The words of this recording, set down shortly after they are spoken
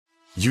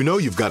You know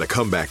you've got a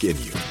comeback in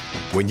you.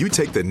 When you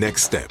take the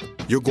next step,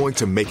 you're going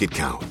to make it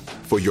count.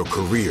 For your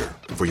career,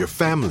 for your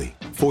family,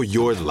 for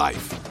your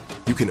life.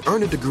 You can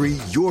earn a degree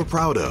you're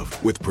proud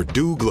of with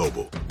Purdue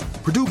Global.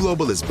 Purdue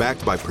Global is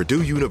backed by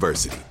Purdue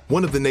University,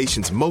 one of the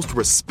nation's most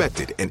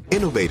respected and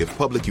innovative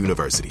public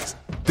universities.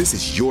 This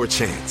is your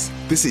chance.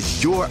 This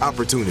is your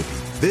opportunity.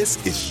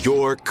 This is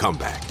your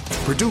comeback.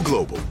 Purdue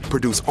Global,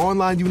 Purdue's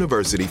online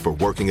university for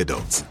working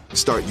adults.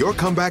 Start your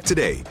comeback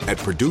today at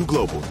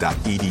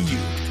purdueglobal.edu.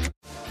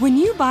 When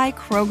you buy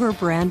Kroger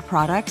brand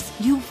products,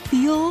 you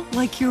feel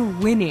like you're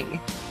winning.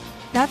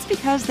 That's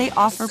because they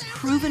offer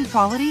proven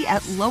quality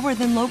at lower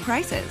than low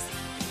prices.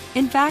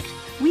 In fact,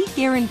 we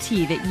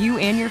guarantee that you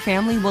and your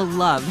family will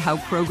love how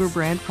Kroger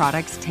brand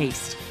products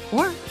taste,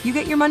 or you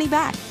get your money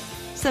back.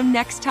 So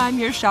next time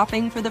you're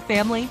shopping for the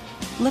family,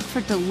 look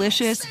for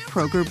delicious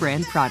Kroger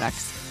brand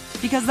products,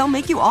 because they'll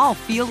make you all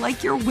feel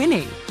like you're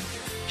winning.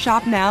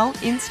 Shop now,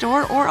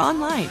 in-store, or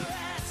online.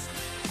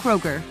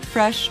 Kroger,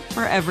 fresh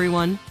for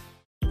everyone.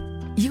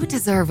 You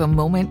deserve a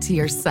moment to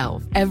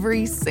yourself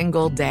every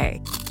single day.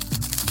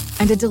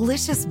 And a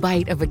delicious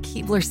bite of a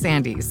Keebler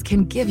Sandies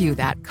can give you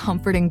that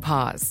comforting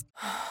pause.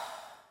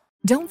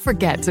 Don't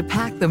forget to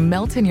pack the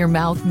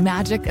melt-in-your-mouth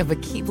magic of a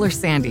Keebler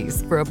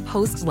Sandies for a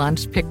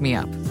post-lunch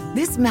pick-me-up.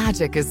 This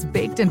magic is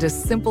baked into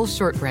simple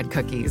shortbread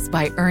cookies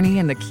by Ernie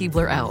and the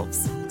Keebler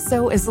Elves.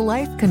 So as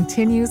life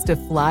continues to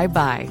fly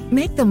by,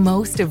 make the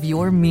most of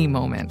your me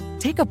moment.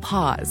 Take a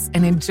pause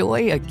and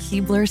enjoy a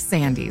Keebler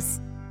Sandies.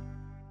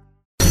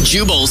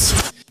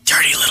 Jubal's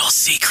dirty little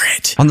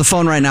secret. On the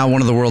phone right now,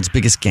 one of the world's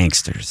biggest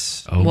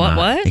gangsters. Oh,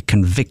 what? A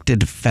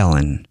convicted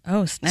felon.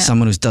 Oh, snap.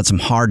 Someone who's done some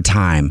hard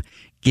time.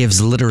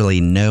 Gives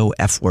literally no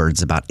F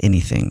words about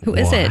anything. Who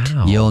is it?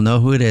 You'll know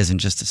who it is in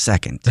just a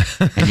second.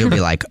 And you'll be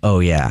like, oh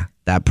yeah,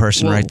 that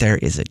person right there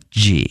is a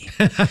G.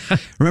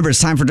 Remember, it's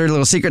time for Dirty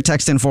Little Secret.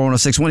 Text in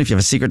 41061. If you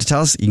have a secret to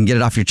tell us, you can get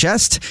it off your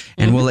chest.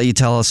 And we'll let you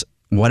tell us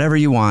whatever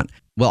you want.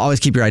 We'll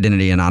always keep your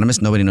identity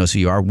anonymous. Nobody knows who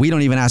you are. We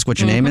don't even ask what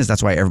your name is.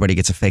 That's why everybody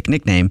gets a fake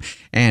nickname.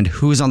 And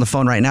who's on the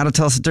phone right now to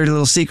tell us a dirty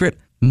little secret?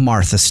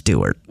 Martha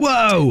Stewart.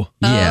 Whoa.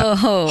 Yeah.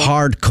 Oh.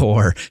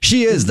 Hardcore.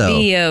 She is, though.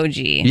 The OG.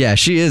 Yeah,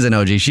 she is an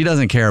OG. She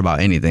doesn't care about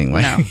anything.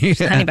 No, she's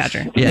a honey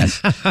badger.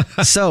 Yes.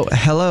 So,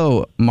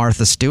 hello,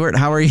 Martha Stewart.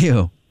 How are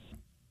you?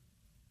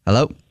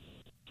 Hello?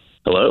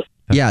 Hello?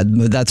 Yeah,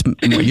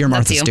 you're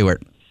Martha you.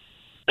 Stewart.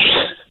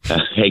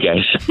 Hey,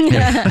 guys.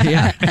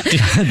 Yeah.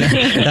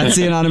 That's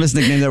the anonymous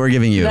nickname that we're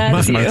giving you.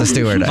 That's Martha you.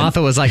 Stewart.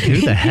 Martha was like, who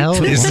the hell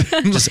is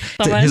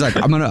He's like,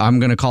 I'm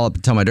gonna call up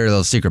and tell my dirty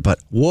little secret, but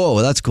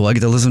whoa, that's cool. I get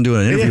to listen to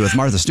an interview with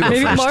Martha Stewart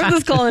Maybe first.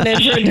 Martha's calling in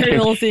for a dirty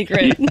little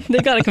secret. They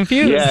got it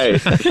confused.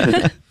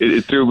 Yeah,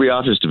 it threw me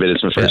off just a bit.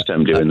 It's my first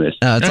time doing this.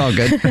 It's all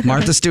good.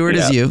 Martha Stewart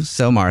is you.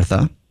 So,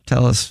 Martha,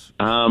 tell us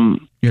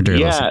your dirty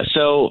little secret.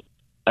 So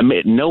I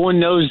mean, no one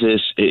knows this.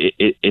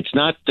 It's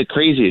not the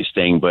craziest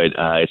thing, but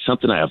it's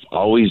something I've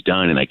always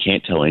done, and I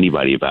can't tell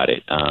anybody about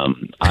it.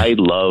 I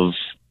love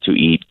to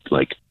eat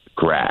like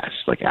grass,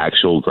 like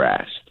actual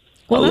grass.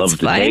 Well, I that's love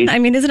the fine. taste. I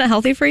mean, isn't it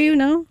healthy for you?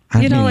 No,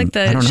 I know, mean, like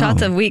I the don't shots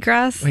know. of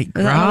wheatgrass. Wait, Is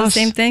that all the grass?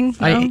 same thing?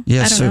 No,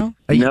 Yeah, I don't so- know.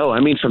 No, I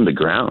mean from the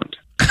ground.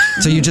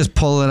 So you just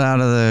pull it out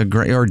of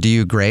the or do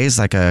you graze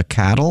like a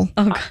cattle?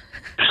 Oh,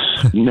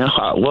 No,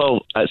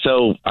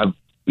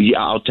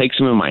 I'll take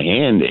some in my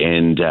hand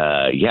and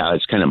I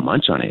just kind of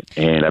munch on it.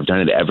 And I've done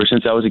it ever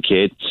since I was a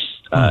kid.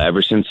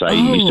 Ever since I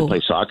used to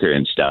play soccer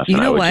and stuff. You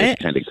and know I would what? just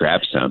kind of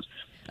grab some.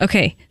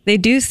 okay. They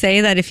do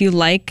say that if you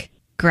like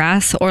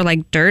grass or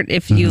like dirt,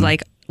 if you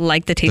like the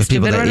The taste of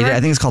people it or that eat whatever, it,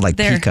 I think it's called like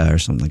they're- pica or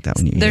something like that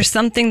when you eat there's it.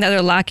 something that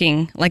they're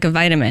lacking, like a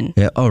vitamin.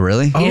 Yeah. Oh,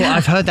 really? Oh, Yeah.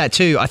 I've heard that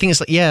too. I think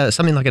it's like,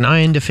 something like an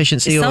iron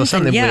deficiency or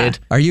something yeah. weird.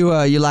 Are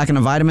you lacking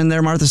a vitamin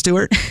there, Martha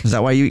Stewart? Is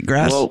that why you eat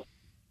grass? Well,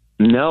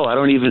 no, I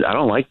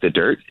don't like the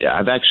dirt.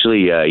 I've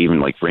actually even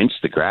like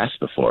rinsed the grass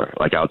before.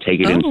 Like I'll take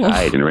it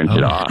inside and rinse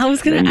it off. I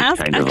was going And to then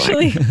ask, kind of like-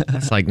 actually.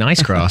 That's like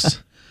nice grass.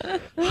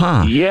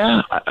 Huh.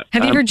 yeah.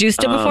 Have you ever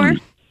juiced it before?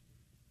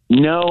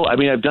 No, I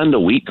mean I've done the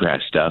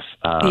wheatgrass stuff.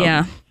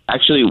 Yeah.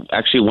 Actually,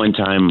 one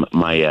time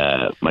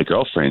my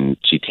girlfriend,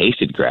 she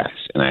tasted grass,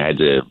 and I had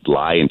to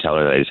lie and tell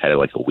her that I just had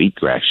like a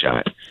wheatgrass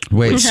shot.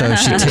 Wait, so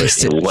she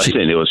tasted It wasn't.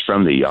 It was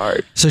from the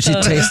yard. So she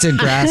tasted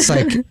grass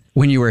like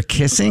when you were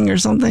kissing or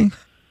something?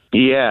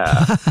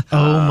 Yeah.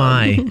 Oh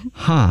my.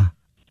 Huh.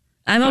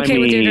 I'm okay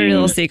with your dirty mean-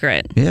 little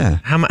secret. Yeah.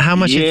 How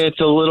much Yeah, it's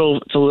a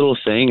little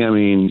thing. I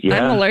mean,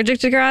 yeah. I'm allergic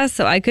to grass,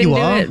 so I couldn't You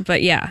do are? it.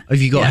 But yeah. have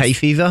you got Yes. hay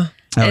fever?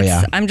 Oh,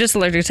 yeah. I'm just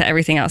allergic to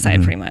everything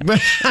outside, pretty much.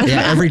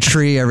 Yeah, every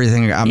tree,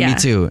 everything. Me Yeah.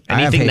 too.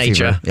 I have Anything hay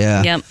nature. fever.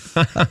 Yeah.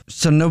 Yep.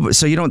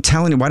 So you don't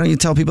tell any. Why don't you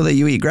tell people that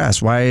you eat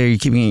grass? Why are you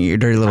keeping it your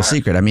dirty little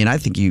secret? I mean, I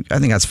think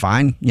that's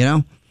fine. You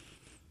know.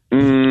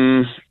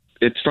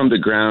 It's from the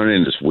ground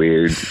and it's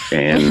weird,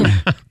 and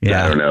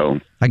Yeah. I don't know.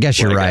 I guess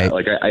you're right.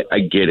 I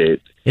get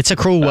it. It's a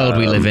cruel world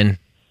we live in.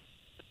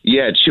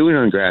 Yeah, chewing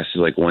on grass is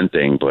like one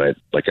thing, but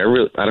like I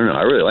don't know.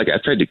 I really like.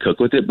 I've tried to cook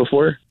with it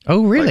before.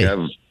 Oh, really? It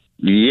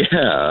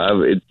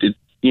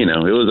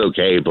was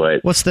okay,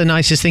 but What's the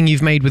nicest thing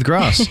you've made with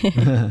grass?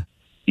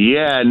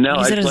 Yeah, no,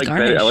 Use I it as like that.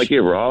 garnish. I like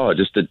it raw,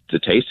 just the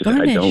taste of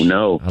it. I don't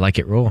know. I like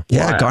it raw.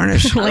 Yeah, Wow.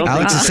 garnish. Like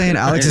Alex that. is saying,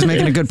 Alex is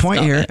making a good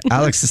point here.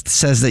 Alex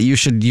says that you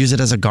should use it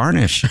as a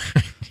garnish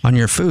on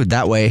your food.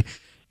 That way,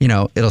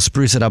 it'll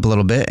spruce it up a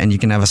little bit and you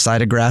can have a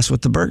side of grass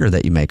with the burger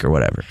that you make or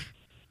whatever.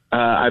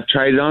 I've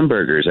tried it on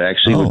burgers. I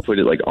actually would put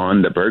it like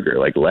on the burger,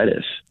 like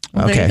lettuce.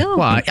 Well, there Okay. you go.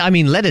 Well, I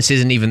mean, lettuce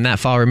isn't even that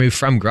far removed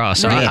from grass,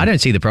 so Right. I don't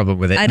see the problem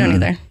with it. I don't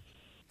either.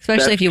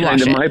 Especially if you wash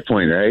That's kind it. of my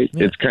point, right?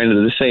 Yeah. It's kind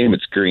of the same.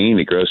 It's green.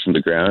 It grows from the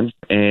ground,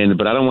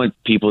 but I don't want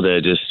people to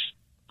just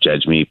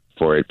judge me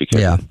for it because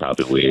Yeah. it's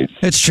probably weird.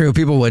 It's true.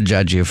 People would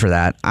judge you for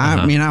that.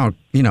 I mean,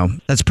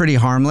 that's pretty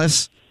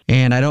harmless.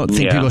 And I don't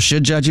think Yeah. people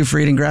should judge you for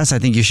eating grass. I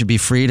think you should be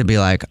free to be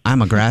like,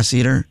 I'm a grass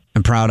eater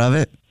and proud of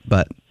it.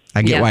 But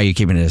I get Yeah. why you're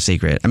keeping it a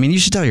secret. I mean, you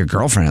should tell your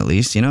girlfriend at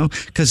least,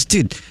 Because,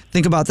 dude,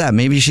 think about that.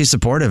 Maybe she's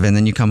supportive and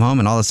then you come home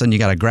and all of a sudden you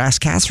got a grass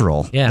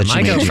casserole. Yeah, that she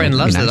my made you. girlfriend It'd be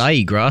loves nice. that I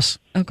eat grass.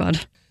 Oh, God.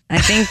 I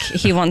think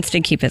he wants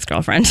to keep his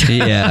girlfriend.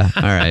 Yeah.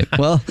 All right.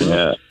 Well,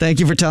 Yeah. thank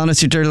you for telling us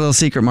your dirty little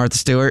secret, Martha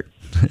Stewart.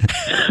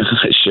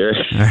 Sure.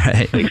 All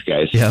right. Thanks,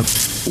 guys. Yep.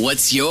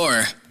 What's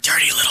your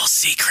dirty little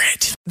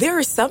secret? There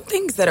are some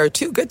things that are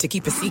too good to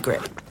keep a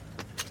secret.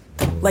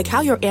 Like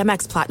how your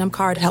Amex Platinum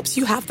card helps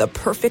you have the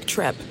perfect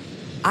trip.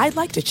 I'd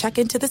like to check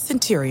into the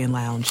Centurion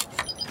Lounge.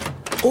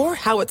 Or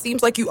how it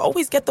seems like you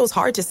always get those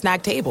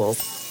hard-to-snag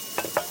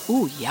tables.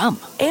 Ooh, yum.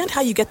 And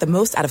how you get the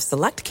most out of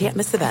select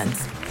can't-miss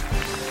events.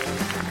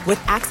 With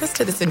access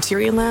to the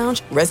Centurion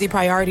Lounge, Resi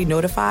Priority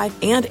Notified,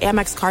 and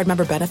Amex card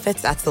member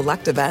benefits at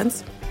select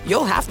events,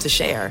 you'll have to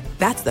share.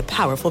 That's the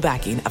powerful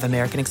backing of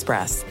American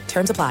Express.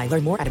 Terms apply.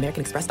 Learn more at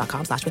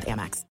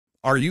americanexpress.com/withAmex.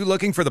 Are you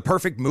looking for the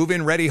perfect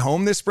move-in ready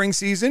home this spring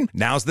season?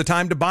 Now's the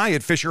time to buy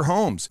at Fisher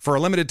Homes. For a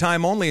limited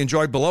time only,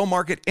 enjoy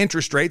below-market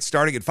interest rates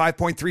starting at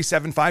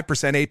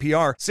 5.375%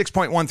 APR,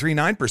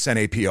 6.139%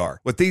 APR.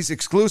 With these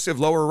exclusive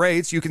lower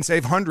rates, you can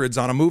save hundreds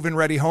on a move-in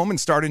ready home and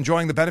start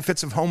enjoying the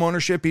benefits of home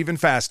ownership even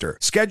faster.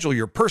 Schedule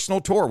your personal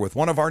tour with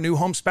one of our new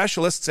home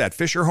specialists at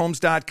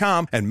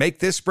FisherHomes.com and make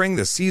this spring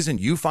the season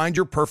you find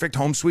your perfect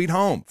home sweet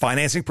home.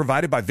 Financing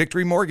provided by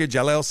Victory Mortgage,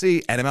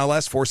 LLC,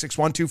 NMLS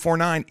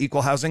 461249,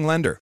 Equal Housing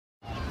Lender.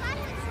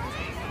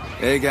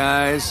 Hey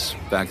guys,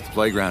 back at the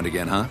playground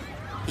again, huh?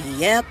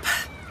 Yep.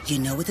 You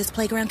know what this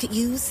playground could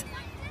use?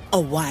 A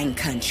wine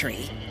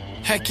country.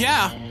 Heck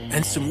yeah,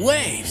 and some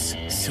waves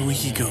so we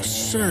could go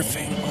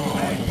surfing.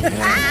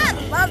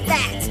 Love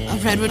that. A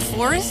redwood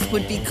forest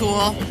would be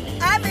cool.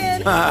 I'm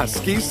in. Ah,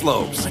 ski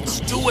slopes.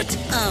 Let's do it.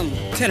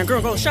 Can a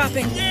girl go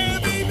shopping? Yeah,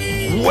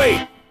 baby.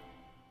 Wait!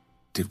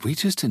 Did we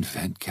just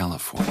invent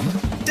California?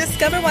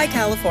 Discover why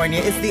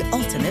California is the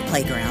ultimate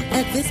playground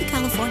at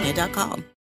visitcalifornia.com.